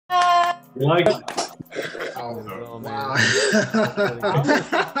You like it? Oh, wow.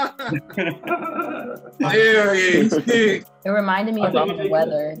 Hell yeah. It reminded me of all the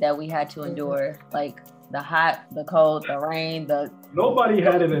weather that we had to endure, like the hot, the cold, the rain, the. Nobody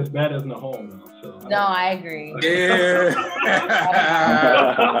had it as bad as Nahom, though. So No, I agree. Yeah.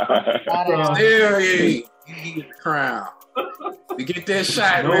 Hell yeah. You get the crown. You get that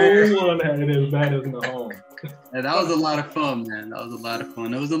shot, man. No one had it as bad as Nahom. Yeah, that was a lot of fun, man. That was a lot of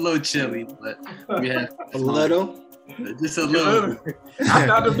fun. It was a little chilly, but we had A little? just a little. I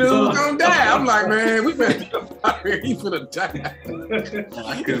thought the dude was gonna die. I'm like, man, we better get up out here. He's gonna die.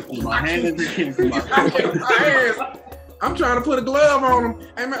 I couldn't put my hands. I couldn't put my My hands. I'm trying to put a glove on him.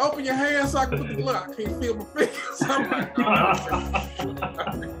 Hey man, open your hands so I can put the glove. I can't feel my fingers. I'm like,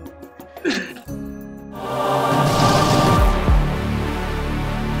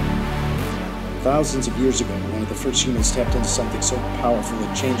 Thousands of years ago, one of the first humans tapped into something so powerful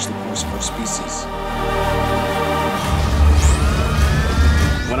it changed the course of our species.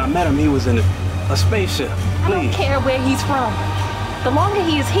 When I met him, he was in a spaceship. I don't care where he's from. The longer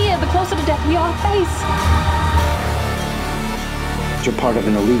he is here, the closer to death we all face. You're part of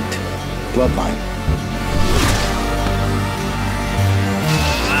an elite bloodline.